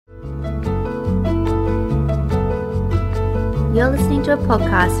You're listening to a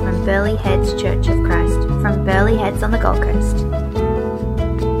podcast from Burleigh Heads Church of Christ, from Burleigh Heads on the Gold Coast.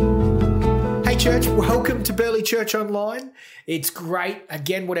 Hey church, welcome to Burleigh Church Online. It's great,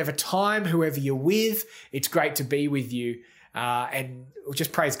 again, whatever time, whoever you're with, it's great to be with you. And we'll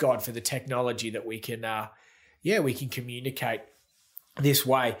just praise God for the technology that we can communicate this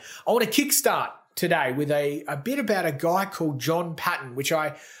way. I want to kickstart today with a bit about a guy called John Paton, which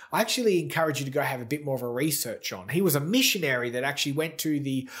I actually encourage you to go have a bit more of a research on. He was a missionary that actually went to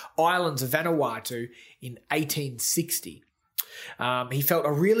the islands of Vanuatu in 1860. He felt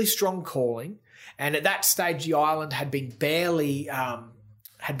a really strong calling, and at that stage the island had been barely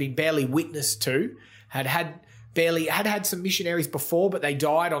witnessed to, had some missionaries before, but they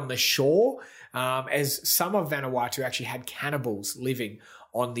died on the shore, as some of Vanuatu actually had cannibals living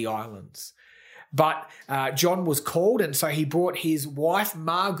on the islands. But John was called, and so he brought his wife,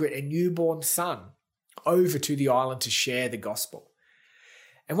 Margaret, and newborn son over to the island to share the gospel.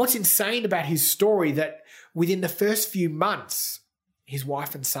 And what's insane about his story, that within the first few months, his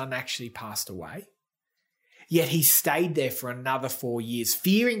wife and son actually passed away. Yet he stayed there for another 4 years,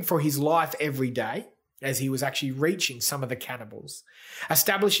 fearing for his life every day as he was actually reaching some of the cannibals,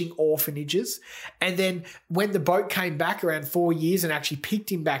 establishing orphanages. And then when the boat came back around 4 years and actually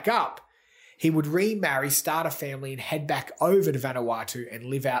picked him back up, he would remarry, start a family, and head back over to Vanuatu and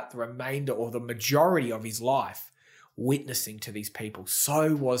live out the remainder or the majority of his life witnessing to these people.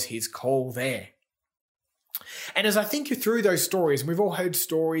 So was his call there. And as I think through those stories, and we've all heard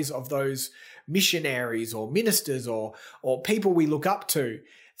stories of those missionaries or ministers or people we look up to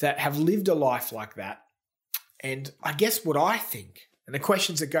that have lived a life like that. And I guess what I think, and the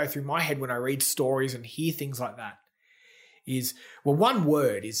questions that go through my head when I read stories and hear things like that is, well, one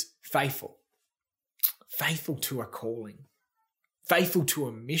word is faithful. Faithful to a calling, faithful to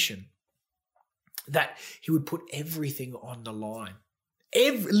a mission, that he would put everything on the line,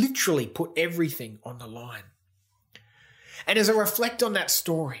 literally put everything on the line. And as I reflect on that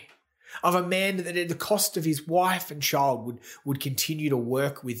story of a man that at the cost of his wife and child would continue to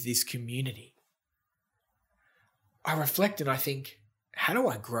work with this community, I reflect and I think, how do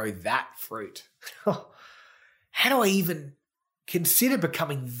I grow that fruit? How do I even consider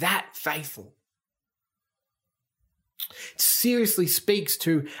becoming that faithful? It seriously speaks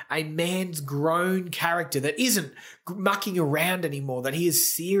to a man's grown character that isn't mucking around anymore, that he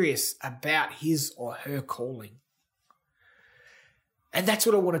is serious about his or her calling. And that's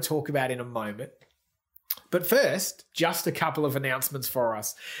what I want to talk about in a moment. But first, just a couple of announcements for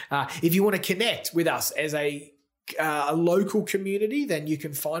us. If you want to connect with us as a local community, then you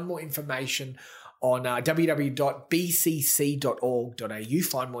can find more information on www.bcc.org.au.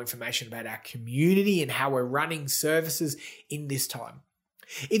 Find more information about our community and how we're running services in this time.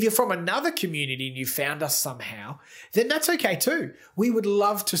 If you're from another community and you found us somehow, then that's okay too. We would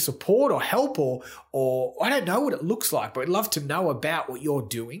love to support or help or I don't know what it looks like, but we'd love to know about what you're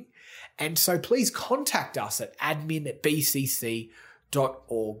doing. And so please contact us at admin@bcc.org.au.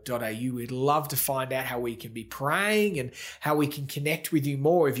 We'd love to find out how we can be praying and how we can connect with you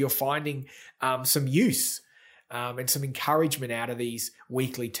more if you're finding some use and some encouragement out of these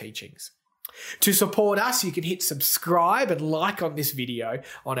weekly teachings. To support us, you can hit subscribe and like on this video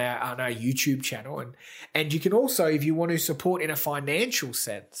on our YouTube channel. And you can also, if you want to support in a financial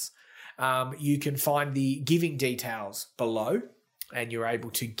sense, you can find the giving details below, and you're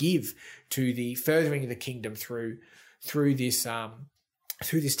able to give to the furthering of the kingdom through this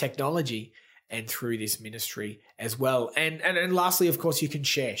technology and through this ministry as well. And lastly, of course, you can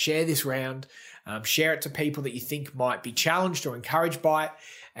share this round, share it to people that you think might be challenged or encouraged by it,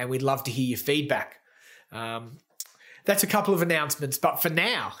 and we'd love to hear your feedback. That's a couple of announcements, but for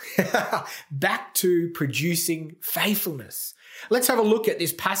now, back to producing faithfulness. Let's have a look at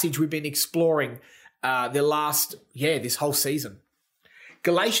this passage we've been exploring this whole season.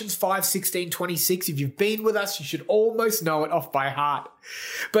 Galatians 5:16-26. If you've been with us, you should almost know it off by heart.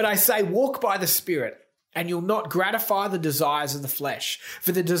 But I say, walk by the Spirit, and you'll not gratify the desires of the flesh.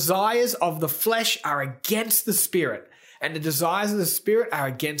 For the desires of the flesh are against the Spirit, and the desires of the Spirit are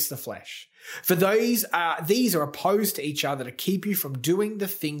against the flesh. For these are opposed to each other to keep you from doing the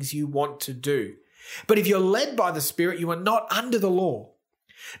things you want to do. But if you're led by the Spirit, you are not under the law.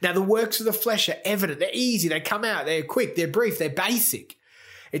 Now the works of the flesh are evident. They're easy. They come out. They're quick. They're brief. They're basic.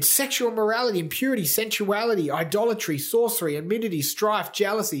 It's sexual immorality, impurity, sensuality, idolatry, sorcery, enmity, strife,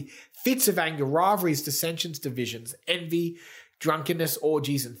 jealousy, fits of anger, rivalries, dissensions, divisions, envy, drunkenness,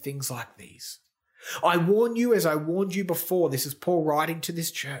 orgies, and things like these. I warn you, as I warned you before, this is Paul writing to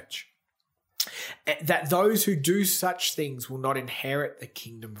this church. that those who do such things will not inherit the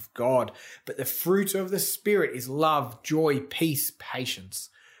kingdom of God. But the fruit of the Spirit is love, joy, peace, patience,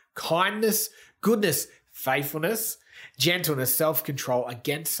 kindness, goodness, faithfulness, gentleness, self-control.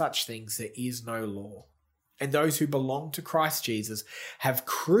 Against such things there is no law. And those who belong to Christ Jesus have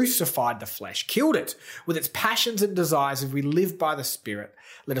crucified the flesh, killed it with its passions and desires. If we live by the Spirit,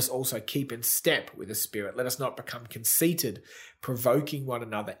 let us also keep in step with the Spirit. Let us not become conceited, provoking one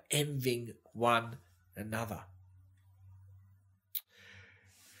another, envying one another.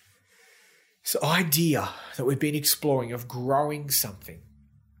 This idea that we've been exploring of growing something.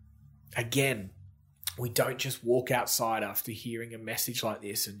 Again, we don't just walk outside after hearing a message like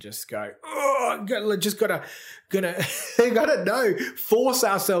this and just go, oh, gotta know, force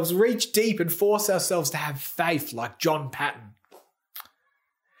ourselves, reach deep and force ourselves to have faith like John Paton.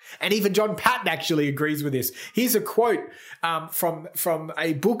 And even John Paton actually agrees with this. Here's a quote from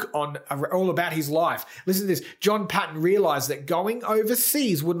a book all about his life. Listen to this. John Paton realized that going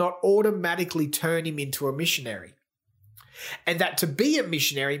overseas would not automatically turn him into a missionary, and that to be a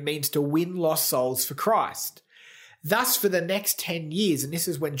missionary means to win lost souls for Christ. Thus, for the next 10 years, and this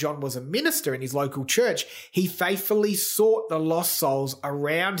is when John was a minister in his local church, he faithfully sought the lost souls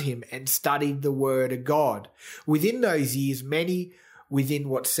around him and studied the Word of God. Within those years, many within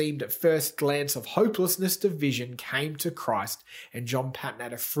what seemed at first glance of hopelessness division came to Christ, and John Paton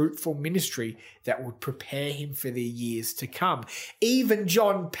had a fruitful ministry that would prepare him for the years to come. Even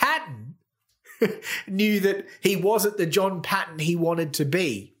John Paton knew that he wasn't the John Paton he wanted to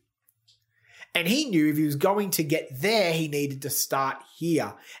be. And he knew if he was going to get there, he needed to start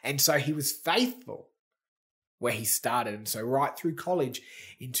here. And so he was faithful where he started. And so right through college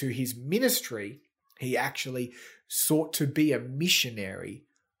into his ministry, he actually sought to be a missionary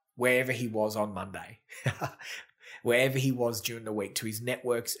wherever he was on Monday, wherever he was during the week, to his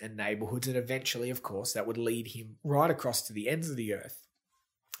networks and neighborhoods. And eventually, of course, that would lead him right across to the ends of the earth.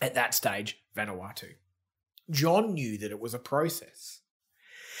 At that stage, Vanuatu. John knew that it was a process.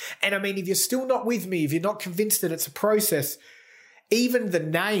 And I mean, if you're still not with me, if you're not convinced that it's a process, even the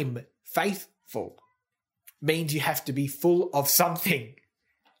name faithful means you have to be full of something.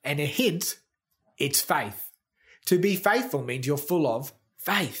 And a hint, it's faith. To be faithful means you're full of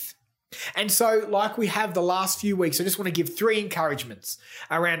faith. And so, like we have the last few weeks, I just want to give 3 encouragements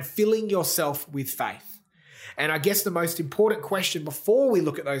around filling yourself with faith. And I guess the most important question before we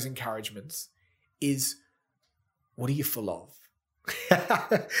look at those encouragements is, what are you full of?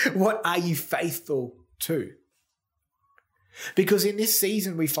 What are you faithful to? Because in this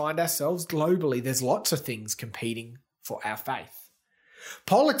season we find ourselves globally, there's lots of things competing for our faith.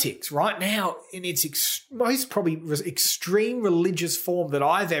 Politics right now in its most probably extreme religious form that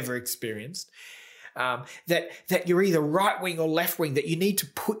I've ever experienced, that you're either right wing or left wing, that you need to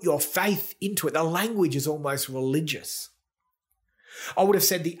put your faith into it. The language is almost religious. I would have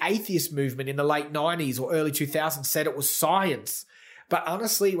said the atheist movement in the late 90s or early 2000s said it was science. But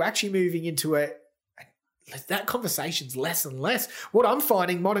honestly, we're actually moving into that conversation's less and less. What I'm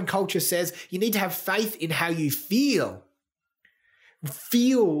finding, modern culture says you need to have faith in how you feel.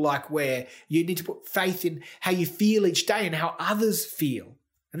 Feel like where you need to put faith in how you feel each day and how others feel.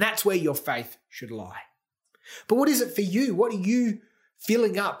 And that's where your faith should lie. But what is it for you? What are you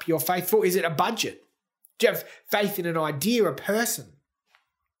filling up your faith for? Is it a budget? Do you have faith in an idea, a person?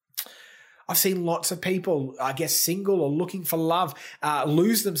 I've seen lots of people, I guess single or looking for love,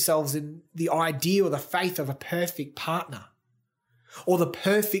 lose themselves in the idea or the faith of a perfect partner or the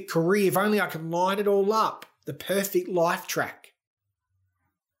perfect career. If only I can line it all up, the perfect life track.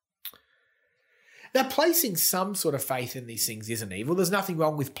 Now, placing some sort of faith in these things isn't evil. There's nothing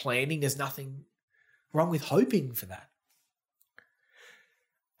wrong with planning. There's nothing wrong with hoping for that.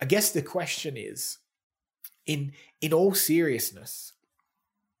 I guess the question is, in all seriousness,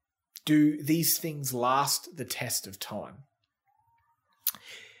 do these things last the test of time?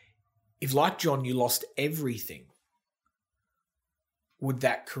 If, like John, you lost everything, would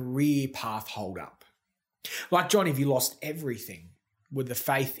that career path hold up? Like John, if you lost everything, would the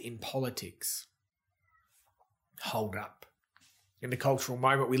faith in politics hold up? In the cultural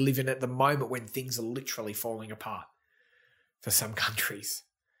moment we live in at the moment when things are literally falling apart for some countries,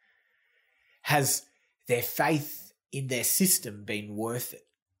 has their faith in their system been worth it?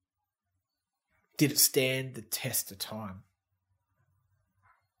 Did it stand the test of time?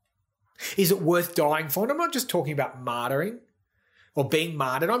 Is it worth dying for? And I'm not just talking about martyring or being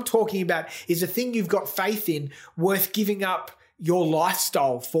martyred. I'm talking about, is the thing you've got faith in worth giving up your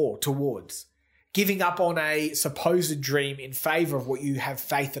lifestyle towards? Giving up on a supposed dream in favor of what you have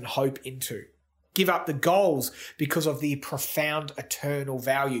faith and hope into? give up the goals because of the profound eternal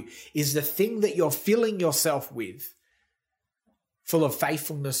value? Is the thing that you're filling yourself with, full of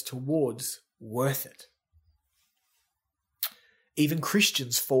faithfulness towards, worth it? Even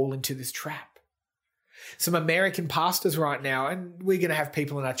Christians fall into this trap. Some American pastors right now, and we're going to have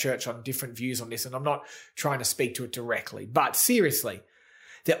people in our church on different views on this, and I'm not trying to speak to it directly, but seriously,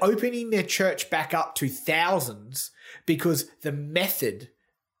 they're opening their church back up to thousands because the method,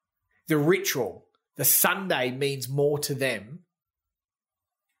 the ritual, the Sunday means more to them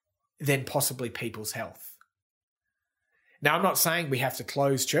than possibly people's health. Now, I'm not saying we have to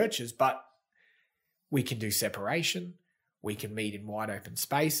close churches, but we can do separation. We can meet in wide open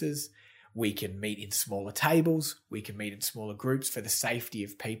spaces. We can meet in smaller tables. We can meet in smaller groups for the safety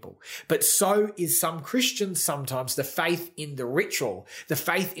of people. But so is some Christians sometimes, the faith in the ritual, the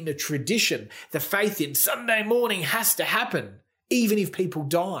faith in a tradition, the faith in Sunday morning has to happen, even if people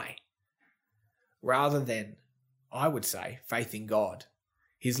die. Rather than, I would say, faith in God,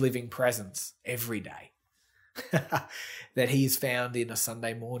 his living presence every day. That he is found in a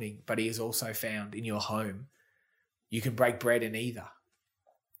Sunday morning, but he is also found in your home. You can break bread in either.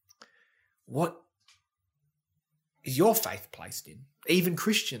 What is your faith placed in? Even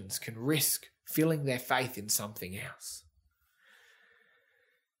Christians can risk filling their faith in something else.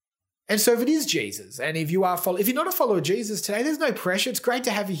 And so if it is Jesus, and if you're not a follower of Jesus today, there's no pressure. It's great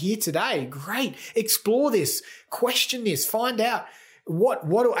to have you here today. Great. Explore this, question this, find out what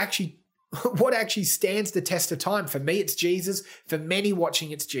actually stands the test of time. For me, it's Jesus. For many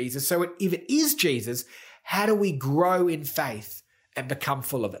watching, it's Jesus. So if it is Jesus, how do we grow in faith and become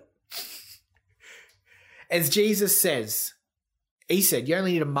full of it? As Jesus says, he said, you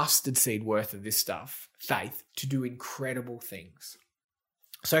only need a mustard seed worth of this stuff, faith, to do incredible things.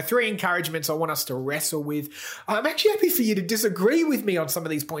 So 3 encouragements I want us to wrestle with. I'm actually happy for you to disagree with me on some of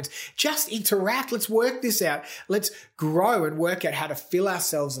these points. Just interact. Let's work this out. Let's grow and work out how to fill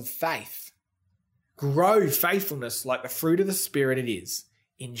ourselves of faith. Grow faithfulness like the fruit of the Spirit it is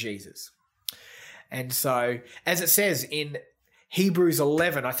in Jesus. And so, as it says in Hebrews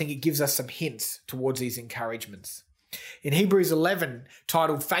 11, I think it gives us some hints towards these encouragements. In Hebrews 11,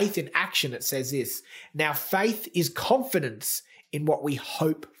 titled Faith in Action, it says this: now faith is confidence in what we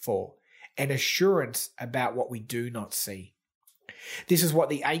hope for and assurance about what we do not see. This is what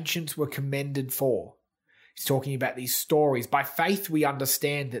the ancients were commended for. He's talking about these stories. By faith, we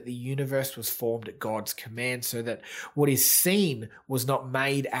understand that the universe was formed at God's command, so that what is seen was not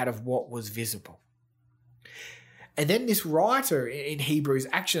made out of what was visible. And then this writer in Hebrews,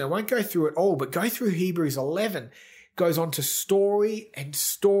 actually, I won't go through it all, but go through Hebrews 11, goes on to story and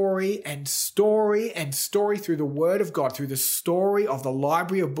story and story and story through the Word of God, through the story of the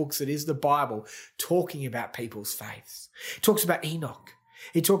library of books that is the Bible, talking about people's faiths. He talks about Enoch.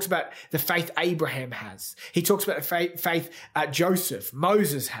 He talks about the faith Abraham has. He talks about the faith Joseph,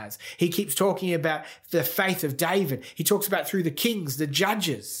 Moses has. He keeps talking about the faith of David. He talks about through the kings, the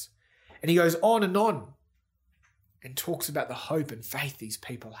judges. And he goes on and talks about the hope and faith these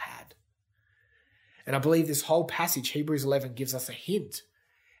people had. And I believe this whole passage, Hebrews 11, gives us a hint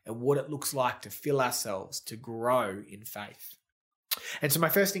at what it looks like to fill ourselves, to grow in faith. And so my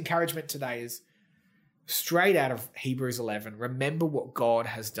first encouragement today is straight out of Hebrews 11, remember what God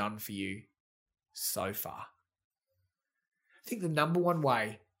has done for you so far. I think the number one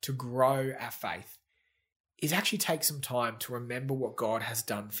way to grow our faith is actually take some time to remember what God has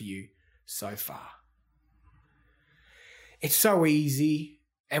done for you so far. It's so easy,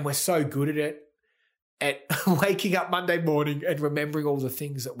 and we're so good at it, at waking up Monday morning and remembering all the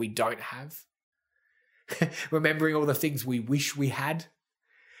things that we don't have, remembering all the things we wish we had,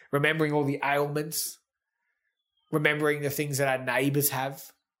 remembering all the ailments, remembering the things that our neighbours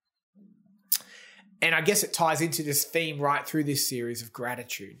have. And I guess it ties into this theme right through this series of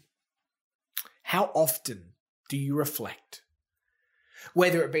gratitude. How often do you reflect?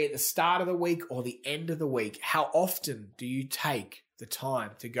 Whether it be at the start of the week or the end of the week, how often do you take the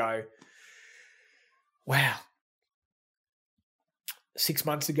time to go, wow, 6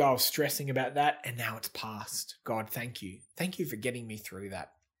 months ago I was stressing about that and now it's past. God, thank you. Thank you for getting me through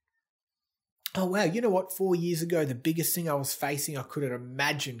that. Oh, wow, you know what? 4 years ago, the biggest thing I was facing, I couldn't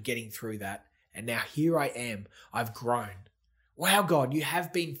imagine getting through that. And now here I am. I've grown. Wow, God, you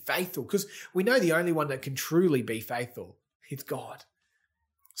have been faithful. Because we know the only one that can truly be faithful is God.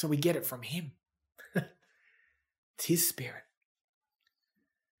 So we get it from him. It's his Spirit.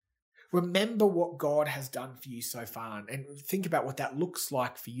 Remember what God has done for you so far and think about what that looks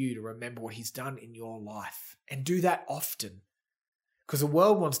like for you to remember what he's done in your life. And do that often. Because the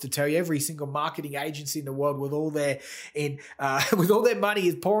world wants to tell you, every single marketing agency in the world with all their with all their money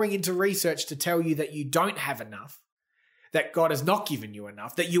is pouring into research to tell you that you don't have enough, that God has not given you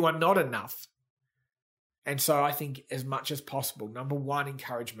enough, that you are not enough. And so I think as much as possible, number one,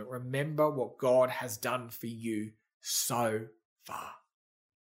 encouragement, remember what God has done for you so far.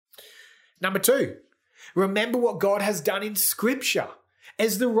 Number two, remember what God has done in Scripture.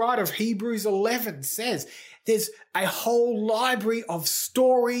 As the writer of Hebrews 11 says, there's a whole library of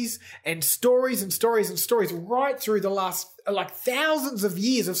stories and stories and stories and stories right through the last thousands of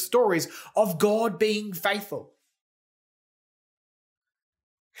years of stories of God being faithful.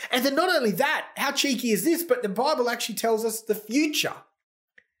 And then not only that, how cheeky is this, but the Bible actually tells us the future.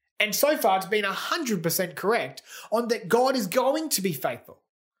 And so far it's been 100% correct on that God is going to be faithful.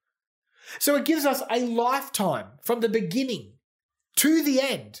 So it gives us a lifetime from the beginning to the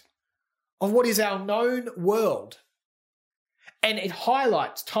end of what is our known world. And it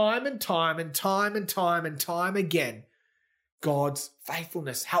highlights time and time and time and time and time again God's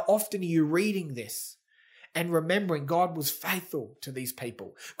faithfulness. How often are you reading this and remembering God was faithful to these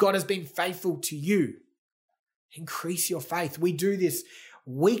people? God has been faithful to you. Increase your faith. We do this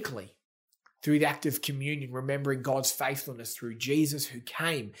weekly through the act of communion, remembering God's faithfulness through Jesus, who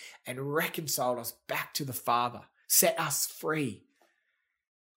came and reconciled us back to the Father, set us free.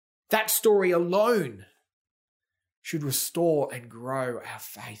 That story alone should restore and grow our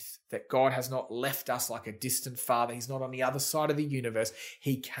faith that God has not left us like a distant father. He's not on the other side of the universe.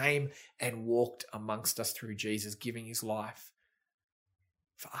 He came and walked amongst us through Jesus, giving his life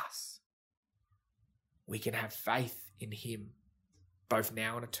for us. We can have faith in him, both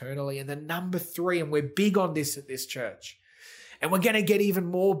now and eternally. And then number three, and we're big on this at this church, and we're going to get even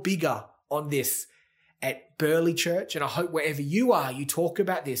more bigger on this at Burley Church, and I hope wherever you are, you talk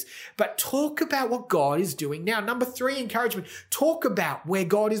about this. But talk about what God is doing now. Number three, encouragement. Talk about where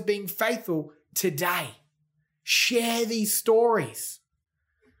God is being faithful today. Share these stories.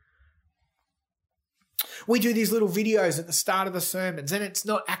 We do these little videos at the start of the sermons, and it's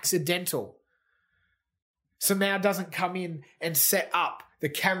not accidental. Samau doesn't come in and set up the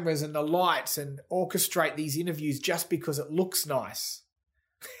cameras and the lights and orchestrate these interviews just because it looks nice.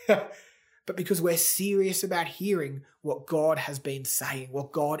 But because we're serious about hearing what God has been saying,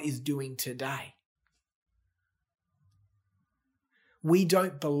 what God is doing today. We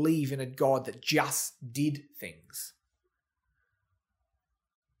don't believe in a God that just did things.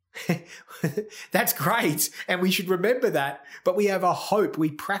 That's great, and we should remember that, but we have a hope. We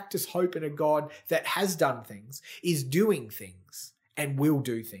practice hope in a God that has done things, is doing things, and will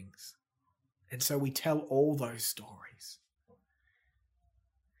do things. And so we tell all those stories.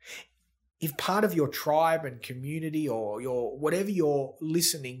 If part of your tribe and community or your whatever you're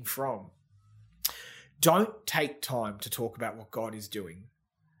listening from, don't take time to talk about what God is doing,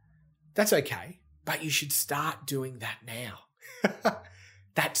 that's okay, but you should start doing that now.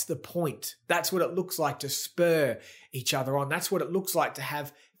 That's the point. That's what it looks like to spur each other on. That's what it looks like to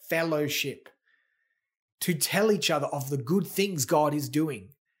have fellowship, to tell each other of the good things God is doing,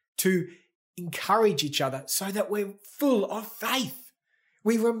 to encourage each other so that we're full of faith.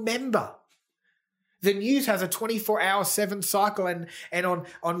 We remember. The news has a 24-hour-7 cycle and on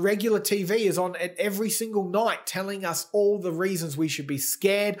regular TV is on at every single night telling us all the reasons we should be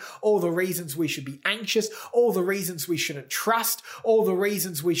scared, all the reasons we should be anxious, all the reasons we shouldn't trust, all the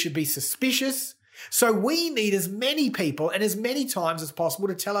reasons we should be suspicious. So we need as many people and as many times as possible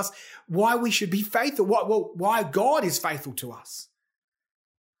to tell us why we should be faithful, why God is faithful to us,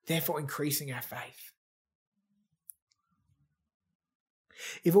 therefore increasing our faith.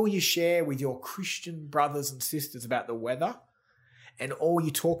 If all you share with your Christian brothers and sisters about the weather and all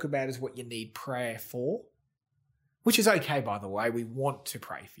you talk about is what you need prayer for, which is okay, by the way, we want to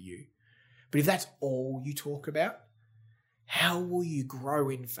pray for you. But if that's all you talk about, how will you grow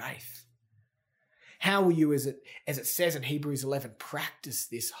in faith? How will you, as it says in Hebrews 11, practice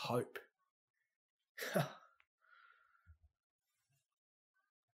this hope? If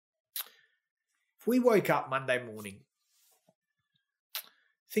we woke up Monday morning,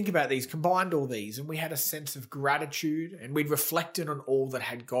 think about these, combined all these, and we had a sense of gratitude and we'd reflected on all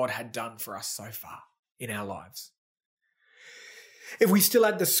that God had done for us so far in our lives. If we still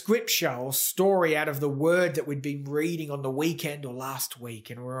had the scripture or story out of the word that we'd been reading on the weekend or last week,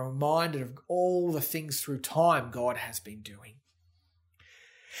 and we're reminded of all the things through time God has been doing.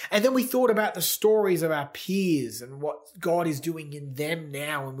 And then we thought about the stories of our peers and what God is doing in them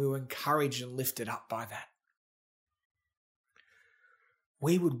now, and we were encouraged and lifted up by that.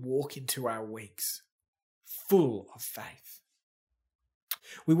 We would walk into our weeks full of faith.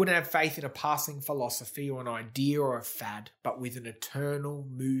 We wouldn't have faith in a passing philosophy or an idea or a fad, but with an eternal,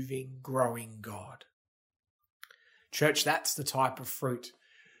 moving, growing God. Church, that's the type of fruit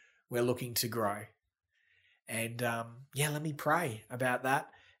we're looking to grow. And let me pray about that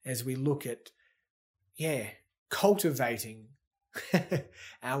as we look at, cultivating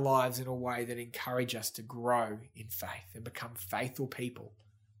our lives in a way that encourage us to grow in faith and become faithful people.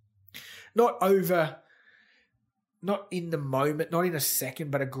 Not in the moment, not in a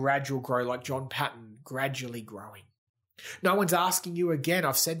second, but a gradual grow, like John Patton, gradually growing. No one's asking you again.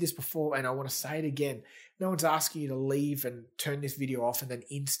 I've said this before and I want to say it again. No one's asking you to leave and turn this video off and then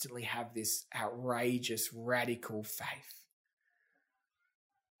instantly have this outrageous, radical faith.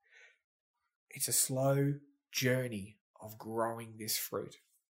 It's a slow journey of growing this fruit.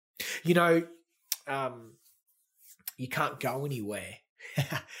 You can't go anywhere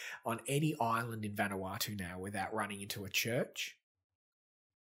on any island in Vanuatu now without running into a church.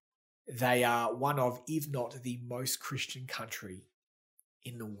 They are one of, if not the most Christian country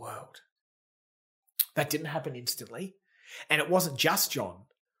in the world. That didn't happen instantly. And it wasn't just John,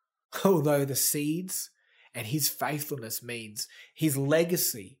 although the seeds and his faithfulness means his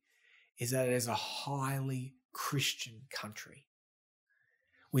legacy is that it is a highly Christian country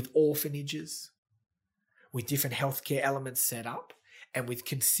with orphanages, with different healthcare elements set up, and with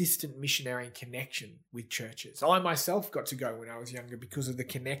consistent missionary connection with churches. I myself got to go when I was younger because of the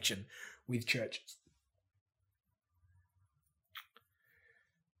connection with churches.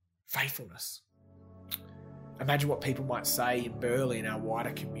 Faithfulness. Imagine what people might say in Burleigh, in our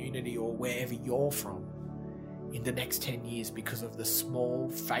wider community, or wherever you're from, in the next 10 years because of the small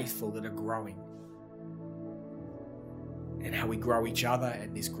faithful that are growing, and how we grow each other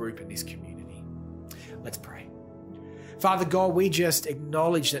and this group and this community. Let's pray. Father God, we just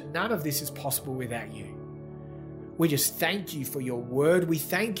acknowledge that none of this is possible without you. We just thank you for your word. We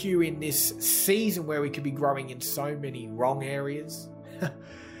thank you in this season where we could be growing in so many wrong areas.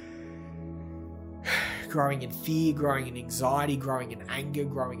 Growing in fear, growing in anxiety, growing in anger,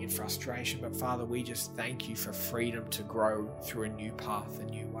 growing in frustration. But Father, we just thank you for freedom to grow through a new path, a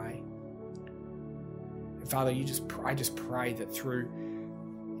new way. And Father, I just pray that through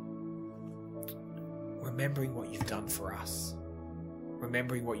remembering what you've done for us,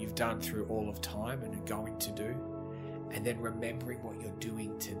 remembering what you've done through all of time and are going to do, and then remembering what you're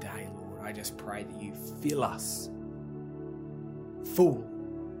doing today, Lord, I just pray that you fill us full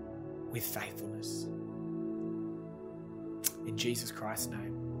with faithfulness. In Jesus Christ's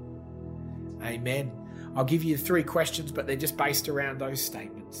name, amen. I'll give you 3 questions, but they're just based around those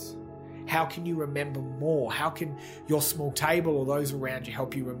statements. How can you remember more? How can your small table or those around you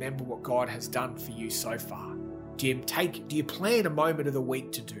help you remember what God has done for you so far? Do you plan a moment of the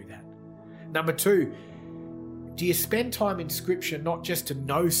week to do that? Number 2, do you spend time in Scripture not just to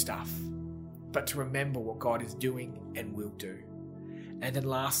know stuff, but to remember what God is doing and will do? And then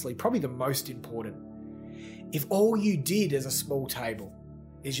lastly, probably the most important, if all you did as a small table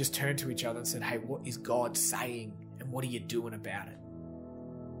is just turn to each other and said, hey, what is God saying and what are you doing about it?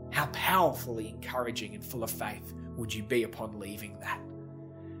 How powerfully encouraging and full of faith would you be upon leaving that?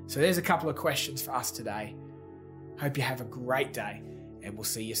 So there's a couple of questions for us today. Hope you have a great day and we'll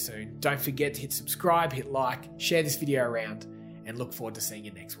see you soon. Don't forget to hit subscribe, hit like, share this video around, and look forward to seeing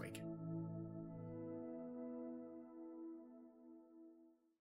you next week.